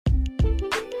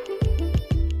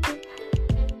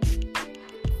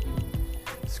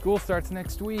School starts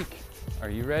next week. Are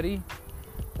you ready?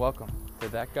 Welcome to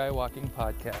That Guy Walking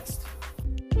Podcast.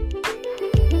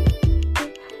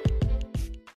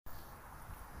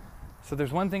 So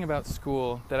there's one thing about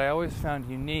school that I always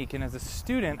found unique, and as a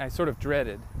student I sort of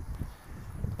dreaded.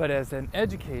 But as an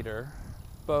educator,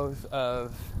 both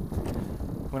of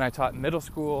when I taught middle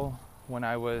school, when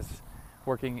I was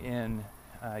working in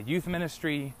youth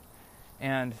ministry,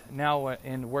 and now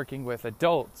in working with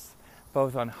adults,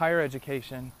 both on higher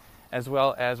education as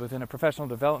well as within a professional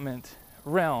development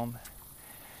realm,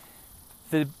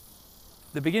 the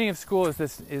beginning of school is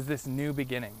this new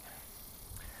beginning.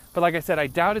 But like I said, I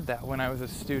doubted that when I was a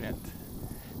student.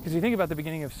 Because you think about the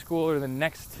beginning of school or the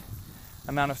next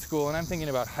amount of school, and I'm thinking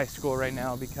about high school right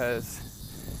now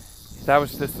because that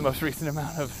was just the most recent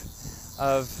amount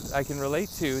of I can relate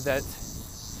to, that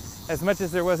as much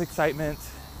as there was excitement,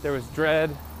 there was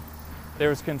dread, there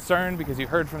was concern because you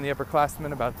heard from the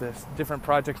upperclassmen about the different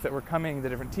projects that were coming, the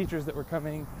different teachers that were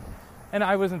coming, and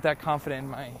I wasn't that confident in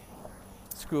my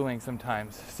schooling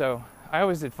sometimes. So I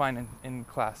always did fine in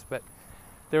class, but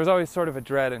there was always sort of a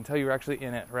dread until you were actually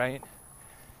in it, right?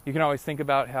 You can always think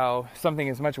about how something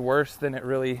is much worse than it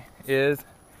really is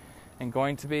and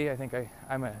going to be. I think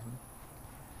I'm a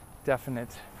definite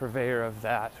purveyor of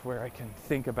that, where I can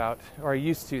think about, or I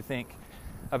used to think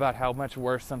about how much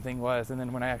worse something was, and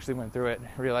then when I actually went through it,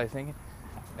 realizing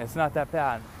it's not that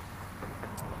bad.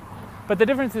 But the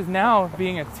difference is now,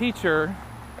 being a teacher,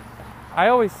 I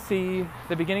always see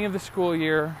the beginning of the school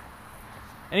year,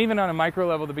 and even on a micro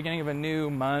level, the beginning of a new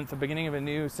month, the beginning of a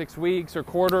new 6 weeks or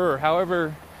quarter, or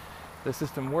however the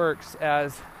system works,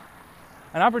 as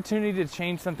an opportunity to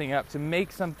change something up, to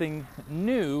make something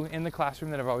new in the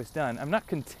classroom that I've always done. I'm not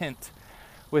content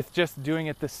with just doing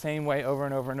it the same way over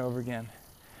and over and over again.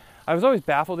 I was always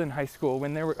baffled in high school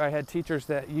when I had teachers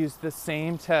that used the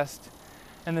same test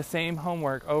and the same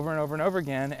homework over and over and over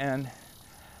again, and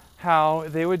how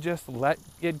they would just let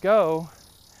it go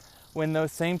when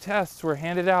those same tests were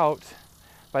handed out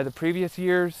by the previous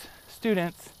year's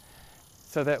students,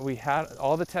 so that we had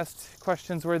all the test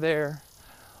questions were there,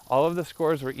 all of the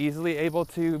scores were easily able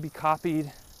to be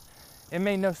copied. It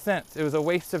made no sense. It was a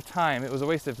waste of time. It was a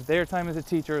waste of their time as a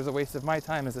teacher. It was a waste of my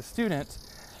time as a student,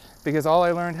 because all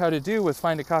I learned how to do was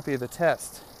find a copy of the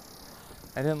test.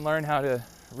 I didn't learn how to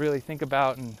really think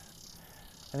about, and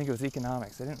I think it was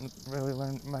economics. I didn't really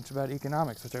learn much about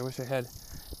economics, which I wish I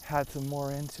had some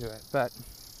more into it. But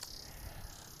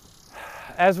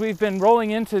as we've been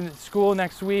rolling into school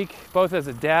next week, both as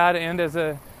a dad and as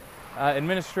a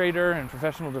administrator and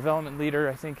professional development leader,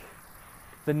 I think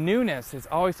the newness is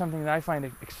always something that I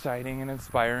find exciting and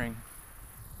inspiring.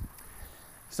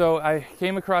 So I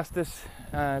came across this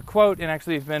quote, and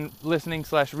actually have been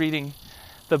listening/reading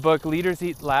the book Leaders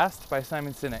Eat Last by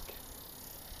Simon Sinek.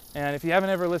 And if you haven't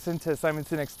ever listened to Simon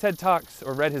Sinek's TED Talks,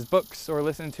 or read his books, or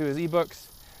listened to his ebooks,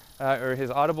 or his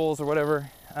audibles, or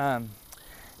whatever,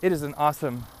 it is an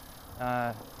awesome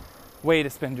way to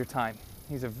spend your time.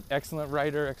 He's an excellent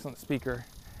writer, excellent speaker,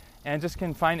 and just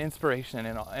can find inspiration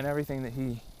in everything that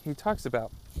he talks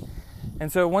about.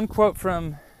 And so one quote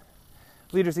from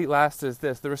Leaders Eat Last is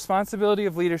this: "The responsibility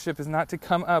of leadership is not to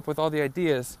come up with all the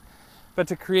ideas, but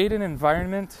to create an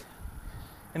environment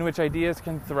in which ideas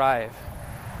can thrive."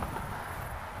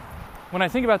 When I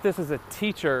think about this as a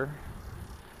teacher,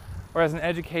 or as an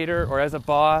educator, or as a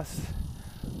boss,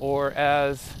 or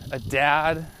as a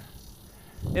dad,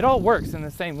 it all works in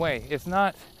the same way. It's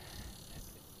not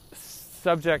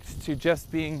subject to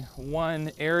just being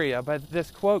one area, but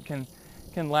this quote can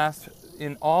last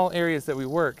in all areas that we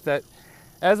work. That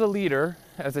as a leader,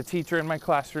 as a teacher in my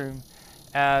classroom,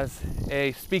 as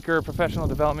a speaker, professional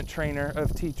development trainer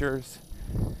of teachers,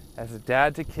 as a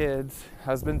dad to kids,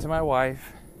 husband to my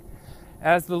wife,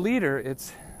 as the leader,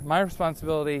 it's my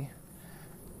responsibility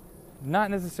not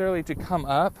necessarily to come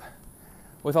up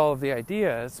with all of the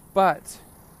ideas, but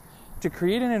to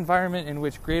create an environment in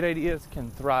which great ideas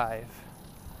can thrive.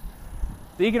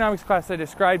 The economics class I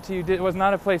described to you was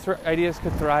not a place where ideas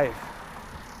could thrive.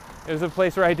 It was a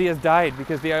place where ideas died,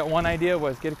 because the one idea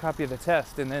was get a copy of the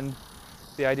test, and then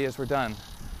the ideas were done.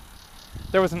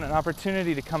 There wasn't an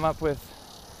opportunity to come up with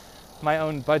my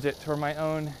own budget or my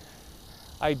own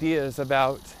ideas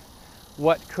about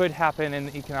what could happen in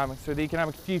the economics, or the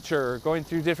economic future, or going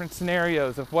through different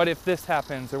scenarios of what if this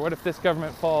happens, or what if this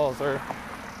government falls, or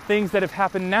things that have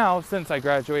happened now since I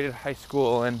graduated high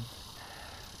school. And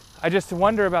I just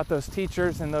wonder about those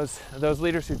teachers and those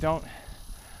leaders who don't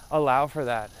allow for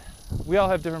that. We all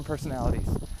have different personalities.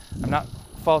 I'm not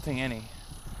faulting any.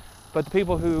 But the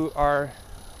people who are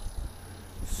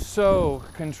so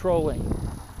controlling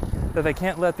that they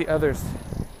can't let the others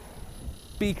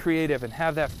be creative and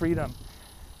have that freedom,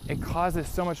 it causes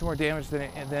so much more damage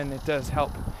than it does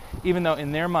help. Even though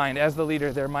in their mind, as the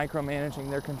leader, they're micromanaging,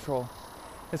 their control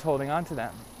is holding on to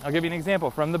them. I'll give you an example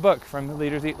from the book, from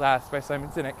Leaders Eat Last by Simon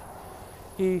Sinek.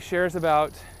 He shares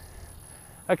about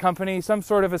a company, some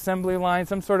sort of assembly line,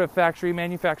 some sort of factory,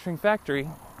 manufacturing factory.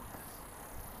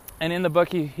 And in the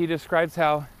book, he describes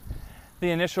how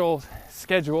the initial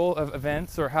schedule of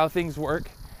events, or how things work,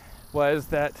 was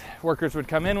that workers would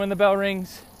come in when the bell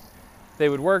rings, they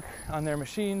would work on their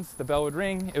machines, the bell would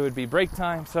ring, it would be break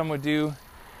time, some would do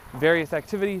various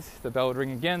activities, the bell would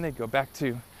ring again, they'd go back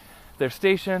to their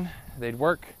station, they'd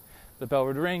work, the bell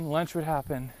would ring, lunch would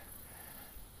happen,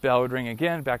 bell would ring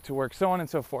again, back to work, so on and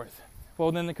so forth.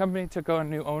 Well, then the company took on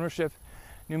new ownership,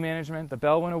 new management, the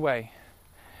bell went away.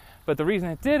 But the reason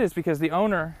it did is because the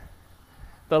owner,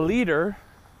 the leader,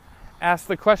 asked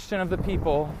the question of the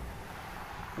people,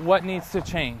 what needs to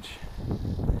change?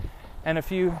 And a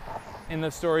few in the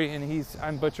story, and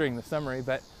I'm butchering the summary,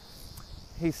 but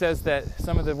he says that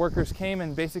some of the workers came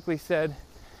and basically said,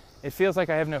 it feels like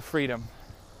I have no freedom,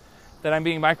 that I'm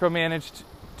being micromanaged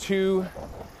to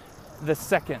the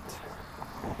second,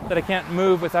 that I can't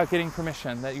move without getting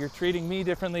permission, that you're treating me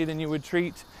differently than you would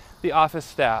treat the office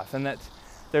staff, and that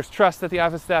there's trust that the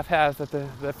office staff has that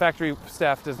the factory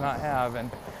staff does not have.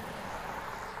 And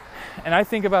I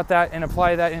think about that and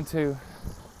apply that into,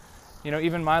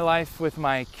 even my life with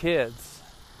my kids.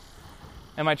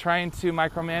 Am I trying to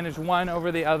micromanage one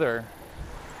over the other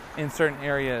in certain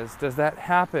areas? Does that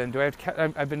happen?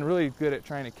 I've been really good at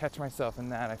trying to catch myself in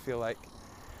that, I feel like,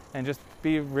 and just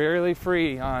be really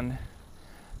free on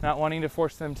not wanting to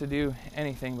force them to do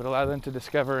anything, but allow them to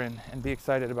discover and be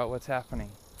excited about what's happening.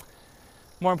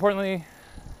 More importantly,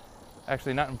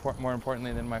 actually not more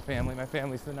importantly than my family. My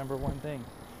family's the number one thing.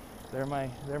 They're my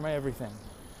everything.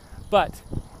 But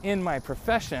in my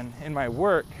profession, in my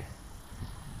work,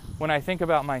 when I think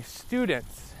about my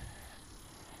students,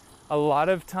 a lot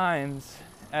of times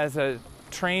as a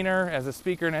trainer, as a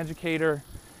speaker and educator,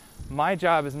 my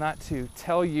job is not to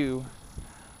tell you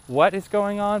what is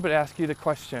going on, but ask you the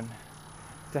question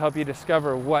to help you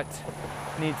discover what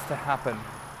needs to happen.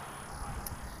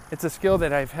 It's a skill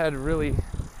that I've had really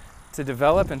to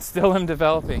develop and still am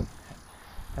developing.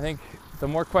 I think the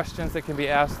more questions that can be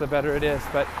asked, the better it is.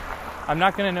 But I'm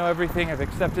not going to know everything. I've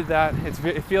accepted that.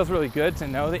 It feels really good to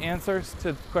know the answers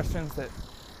to questions that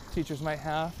teachers might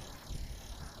have.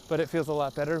 But it feels a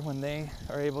lot better when they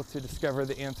are able to discover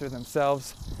the answer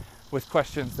themselves with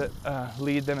questions that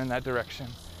lead them in that direction.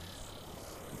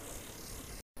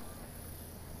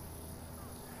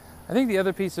 I think the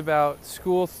other piece about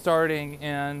school starting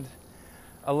and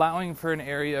allowing for an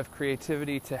area of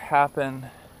creativity to happen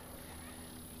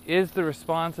is the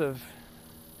response of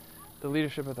the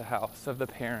leadership of the house, of the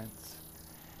parents,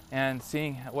 and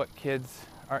seeing what kids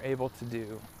are able to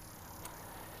do.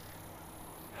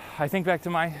 I think back to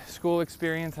my school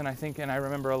experience, and I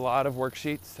remember a lot of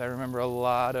worksheets. I remember a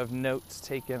lot of notes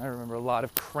taken. I remember a lot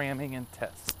of cramming and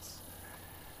tests.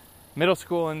 Middle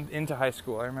school and into high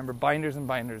school, I remember binders and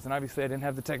binders, and obviously I didn't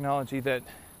have the technology that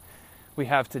we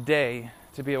have today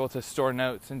to be able to store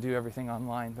notes and do everything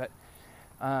online, but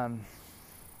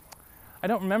I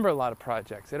don't remember a lot of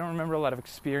projects. I don't remember a lot of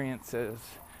experiences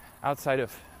outside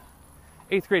of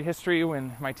 8th grade history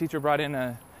when my teacher brought in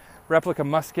a replica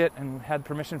musket and had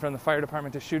permission from the fire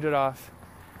department to shoot it off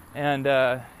and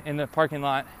in the parking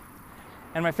lot,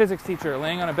 and my physics teacher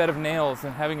laying on a bed of nails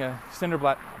and having a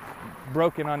cinderblock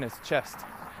broken on his chest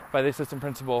by the assistant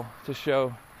principal to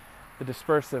show the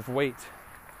dispersive weight.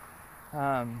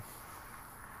 Now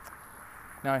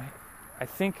I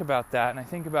think about that, and I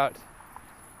think about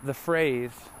the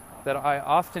phrase that I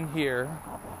often hear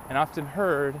and often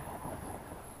heard,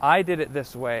 I did it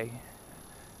this way,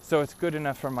 so it's good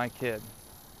enough for my kid.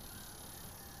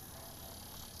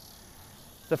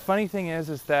 The funny thing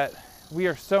is that we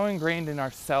are so ingrained in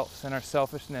ourselves and our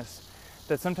selfishness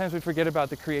that sometimes we forget about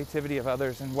the creativity of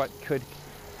others and what could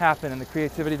happen and the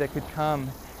creativity that could come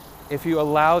if you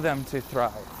allow them to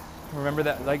thrive. Remember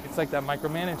that, it's like that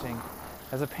micromanaging.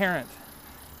 As a parent,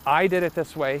 I did it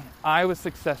this way, I was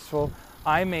successful,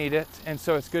 I made it, and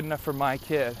so it's good enough for my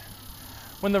kid.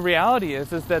 When the reality is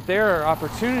that there are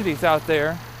opportunities out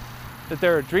there, that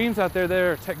there are dreams out there,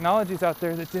 there are technologies out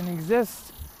there that didn't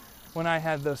exist when I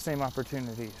had those same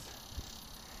opportunities.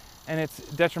 And it's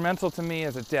detrimental to me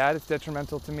as a dad, it's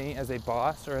detrimental to me as a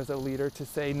boss or as a leader to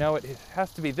say, no, it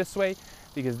has to be this way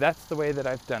because that's the way that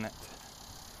I've done it.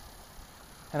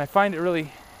 And I find it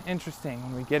really interesting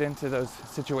when we get into those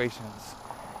situations.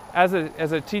 As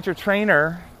a teacher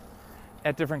trainer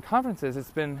at different conferences,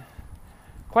 it's been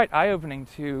quite eye-opening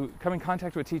to come in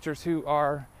contact with teachers who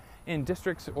are in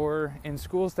districts or in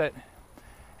schools that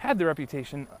had the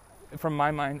reputation, from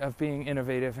my mind, of being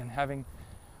innovative and having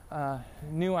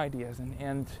new ideas,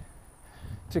 and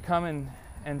to come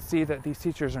and see that these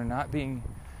teachers are not being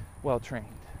well trained,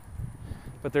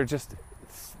 but they're just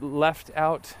left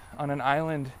out on an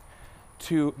island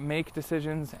to make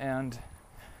decisions and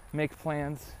make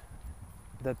plans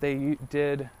that they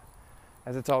did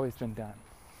as it's always been done.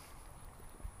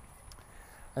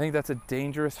 I think that's a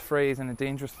dangerous phrase and a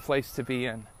dangerous place to be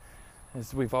in,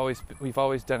 is we've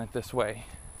always done it this way.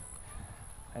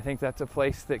 I think that's a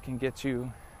place that can get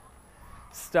you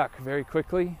stuck very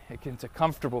quickly. It's a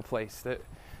comfortable place that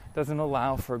doesn't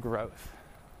allow for growth.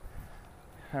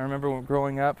 I remember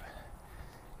growing up,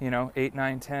 8,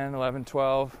 9, 10, 11,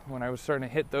 12, when I was starting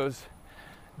to hit those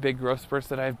big growth spurts,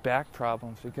 that I have back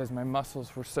problems because my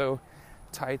muscles were so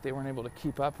tight they weren't able to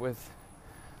keep up with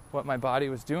what my body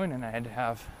was doing, and I had to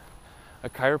have a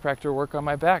chiropractor work on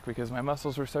my back because my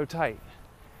muscles were so tight.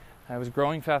 I was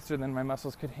growing faster than my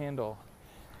muscles could handle.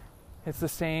 It's the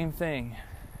same thing.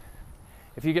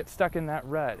 If you get stuck in that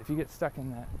rut, if you get stuck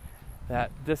in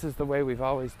that this is the way we've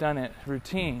always done it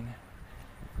routine,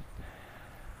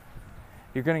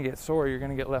 you're going to get sore, you're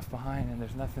going to get left behind, and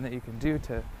there's nothing that you can do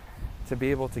to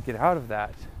be able to get out of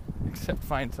that except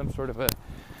find some sort of a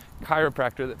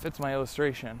chiropractor that fits my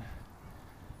illustration.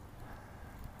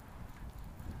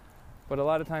 But a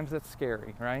lot of times that's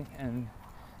scary, right? And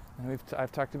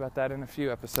I've talked about that in a few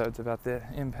episodes, about the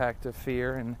impact of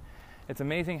fear, and it's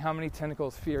amazing how many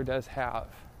tentacles fear does have.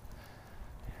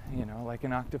 Like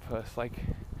an octopus, like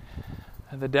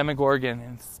the Demogorgon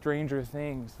in Stranger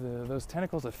Things. Those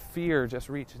tentacles of fear just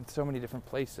reach in so many different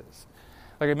places.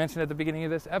 Like I mentioned at the beginning of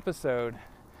this episode,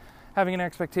 having an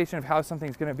expectation of how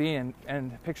something's going to be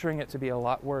and picturing it to be a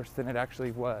lot worse than it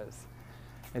actually was.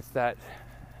 It's that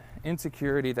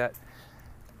insecurity, that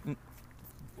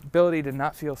ability to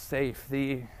not feel safe,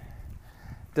 the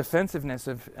defensiveness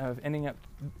of ending up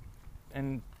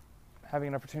and having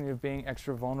an opportunity of being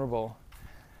extra vulnerable.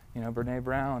 Brene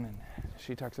Brown, and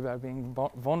she talks about being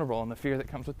vulnerable and the fear that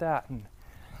comes with that. And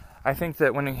I think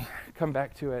that when we come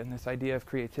back to it and this idea of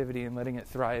creativity and letting it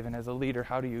thrive, and as a leader,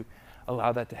 how do you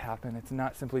allow that to happen? It's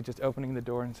not simply just opening the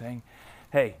door and saying,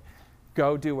 hey,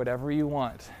 go do whatever you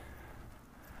want.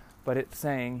 But it's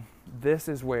saying, this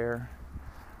is where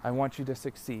I want you to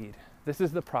succeed. This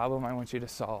is the problem I want you to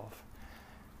solve.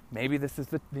 Maybe this is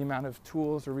the amount of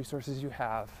tools or resources you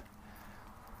have.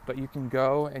 But you can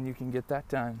go and you can get that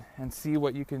done and see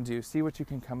what you can do, see what you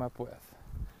can come up with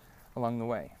along the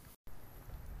way.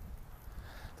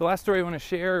 The last story I want to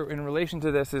share in relation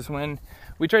to this is when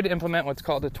we tried to implement what's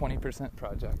called a 20%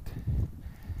 project.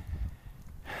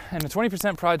 And the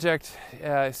 20% project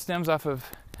stems off of,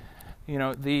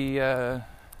 the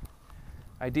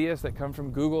ideas that come from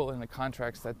Google and the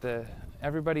contracts that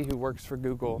everybody who works for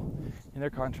Google in their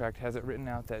contract has it written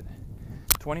out that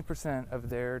 20%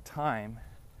 of their time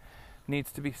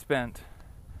needs to be spent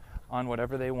on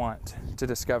whatever they want to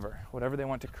discover, whatever they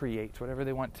want to create, whatever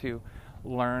they want to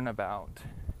learn about.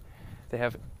 They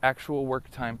have actual work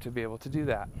time to be able to do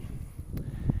that.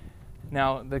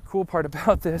 Now, the cool part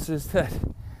about this is that,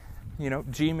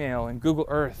 Gmail and Google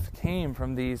Earth came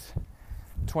from these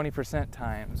 20%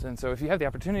 times. And so if you have the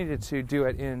opportunity to do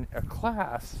it in a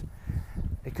class,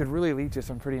 it could really lead to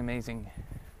some pretty amazing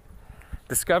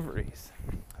discoveries.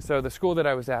 So the school that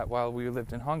I was at while we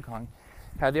lived in Hong Kong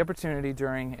had the opportunity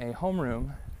during a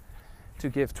homeroom to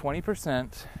give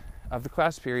 20% of the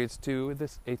class periods to the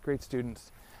 8th grade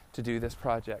students to do this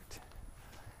project.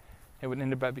 It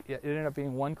ended up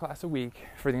being one class a week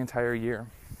for the entire year.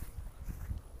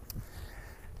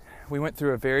 We went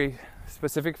through a very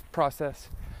specific process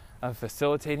of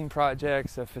facilitating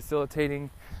projects,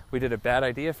 we did a bad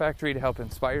idea factory to help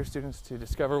inspire students to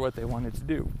discover what they wanted to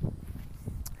do.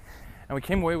 And we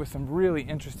came away with some really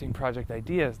interesting project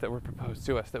ideas that were proposed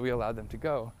to us that we allowed them to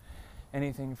go.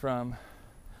 Anything from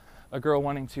a girl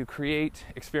wanting to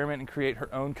experiment and create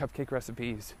her own cupcake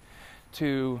recipes,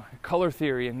 to color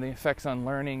theory and the effects on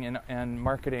learning and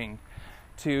marketing,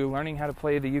 to learning how to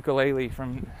play the ukulele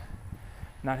from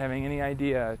not having any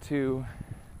idea, to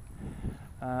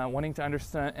wanting to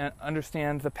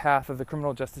understand the path of the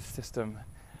criminal justice system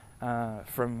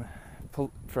from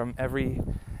every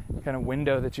kind of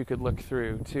window that you could look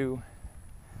through, to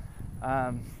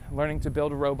learning to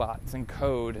build robots and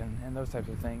code and those types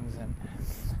of things. And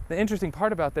the interesting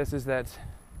part about this is that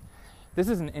this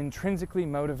is an intrinsically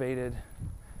motivated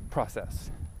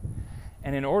process.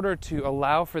 And in order to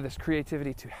allow for this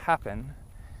creativity to happen,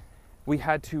 we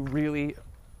had to really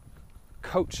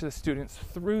coach the students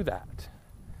through that.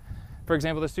 For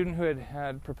example, the student who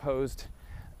had proposed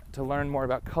to learn more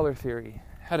about color theory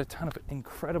had a ton of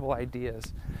incredible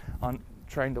ideas on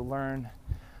trying to learn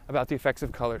about the effects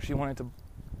of color. She wanted to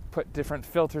put different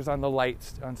filters on the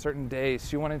lights on certain days.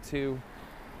 She wanted to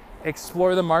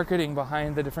explore the marketing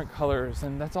behind the different colors,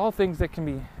 and that's all things that can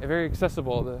be very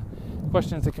accessible, the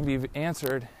questions that can be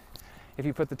answered if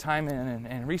you put the time in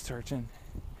and research. And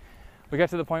we got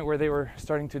to the point where they were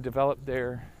starting to develop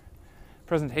their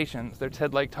presentations, their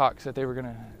TED-like talks that they were going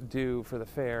to do for the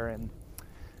fair, and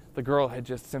the girl had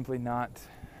just simply not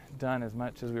done as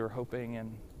much as we were hoping.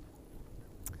 And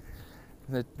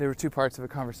there were two parts of a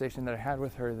conversation that I had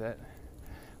with her that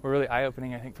were really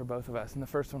eye-opening, I think, for both of us. And the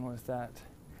first one was that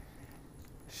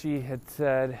she had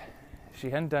said she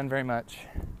hadn't done very much,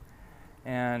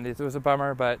 and it was a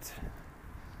bummer, but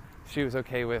she was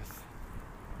okay with,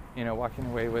 walking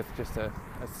away with just a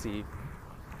C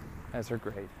as her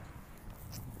grade.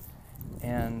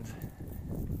 And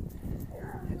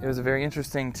it was very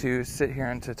interesting to sit here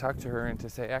and to talk to her and to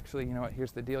say, actually, you know what,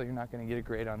 here's the deal, you're not going to get a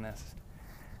grade on this.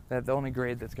 That the only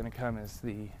grade that's going to come is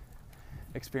the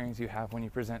experience you have when you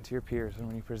present to your peers and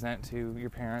when you present to your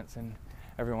parents and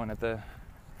everyone at the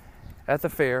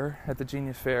fair, at the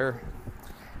Genius Fair.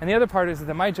 And the other part is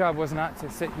that my job was not to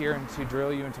sit here and to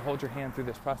drill you and to hold your hand through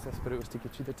this process, but it was to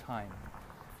get you the time.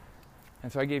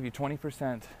 And so I gave you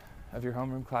 20% of your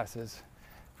homeroom classes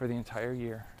for the entire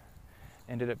year.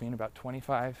 Ended up being about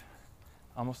 25,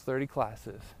 almost 30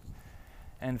 classes.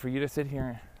 And for you to sit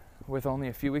here with only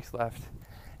a few weeks left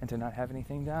and to not have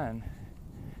anything done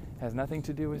has nothing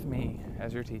to do with me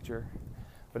as your teacher,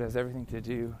 but has everything to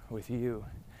do with you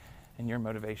and your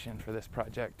motivation for this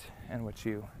project and what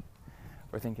you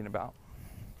were thinking about.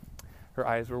 Her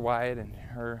eyes were wide and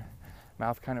her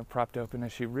mouth kind of propped open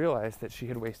as she realized that she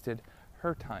had wasted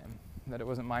her time, that it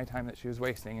wasn't my time that she was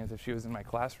wasting, as if she was in my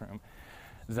classroom,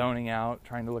 zoning out,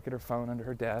 trying to look at her phone under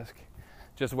her desk,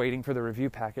 just waiting for the review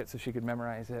packet so she could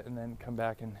memorize it and then come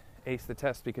back and ace the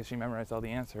test because she memorized all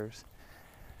the answers.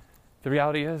 The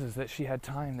reality is that she had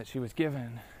time that she was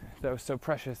given that was so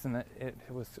precious and that it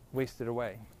was wasted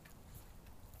away.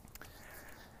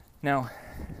 Now,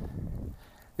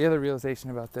 the other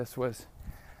realization about this was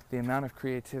the amount of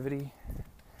creativity,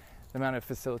 the amount of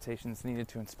facilitations needed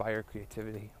to inspire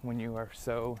creativity when you are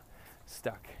so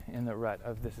stuck in the rut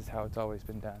of this is how it's always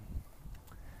been done.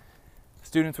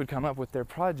 Students would come up with their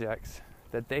projects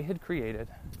that they had created,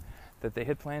 that they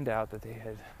had planned out, that they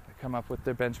had come up with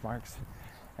their benchmarks,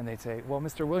 and they'd say, well,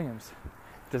 Mr. Williams,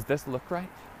 does this look right?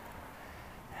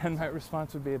 And my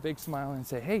response would be a big smile and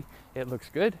say, hey, it looks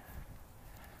good.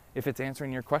 If it's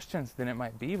answering your questions, then it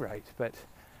might be right, but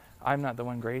I'm not the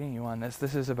one grading you on this.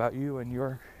 This is about you and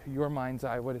your mind's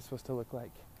eye, what it's supposed to look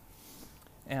like.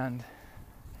 And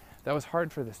that was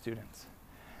hard for the students,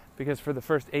 because for the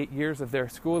first 8 years of their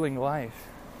schooling life,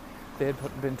 they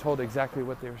had been told exactly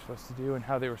what they were supposed to do and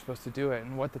how they were supposed to do it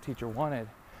and what the teacher wanted,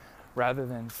 rather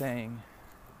than saying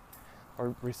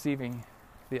or receiving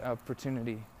the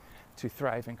opportunity to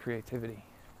thrive in creativity.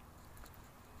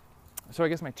 So I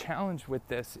guess my challenge with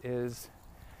this is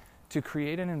to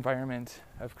create an environment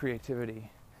of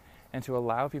creativity and to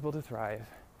allow people to thrive.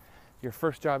 Your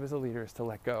first job as a leader is to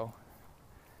let go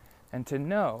and to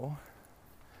know,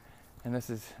 and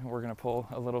we're going to pull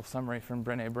a little summary from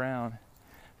Brené Brown,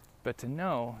 but to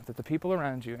know that the people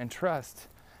around you and trust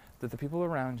that the people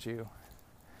around you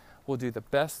will do the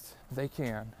best they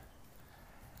can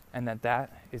and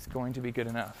that is going to be good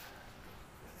enough.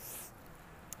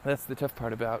 That's the tough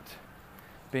part about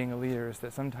being a leader, is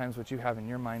that sometimes what you have in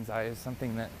your mind's eye is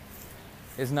something that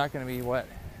is not going to be what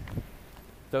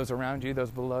those around you,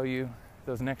 those below you,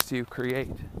 those next to you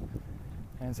create.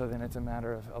 And so then it's a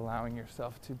matter of allowing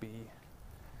yourself to be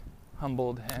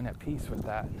humbled and at peace with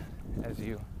that as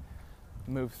you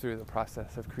move through the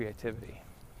process of creativity.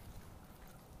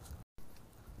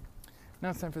 Now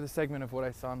it's time for the segment of what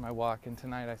I saw on my walk, and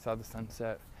tonight I saw the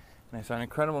sunset, and I saw an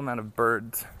incredible amount of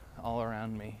birds all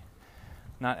around me.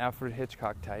 Not Alfred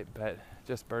Hitchcock type, but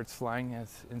just birds flying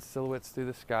in silhouettes through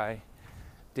the sky,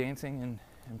 dancing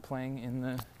and playing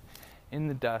in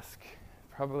the dusk,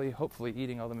 probably, hopefully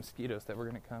eating all the mosquitoes that were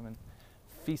going to come and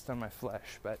feast on my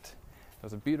flesh. But it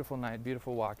was a beautiful night,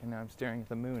 beautiful walk, and now I'm staring at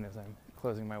the moon as I'm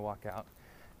closing my walk out.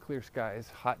 Clear skies,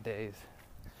 hot days,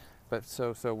 but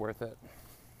so worth it.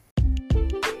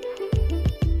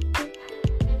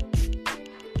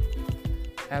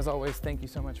 As always, thank you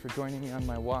so much for joining me on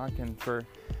my walk and for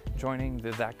joining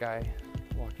the That Guy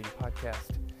Walking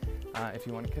podcast. If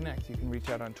you want to connect, you can reach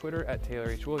out on Twitter at Taylor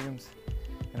H. Williams,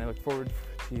 and I look forward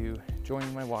to you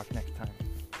joining my walk next time.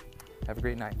 Have a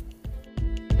great night.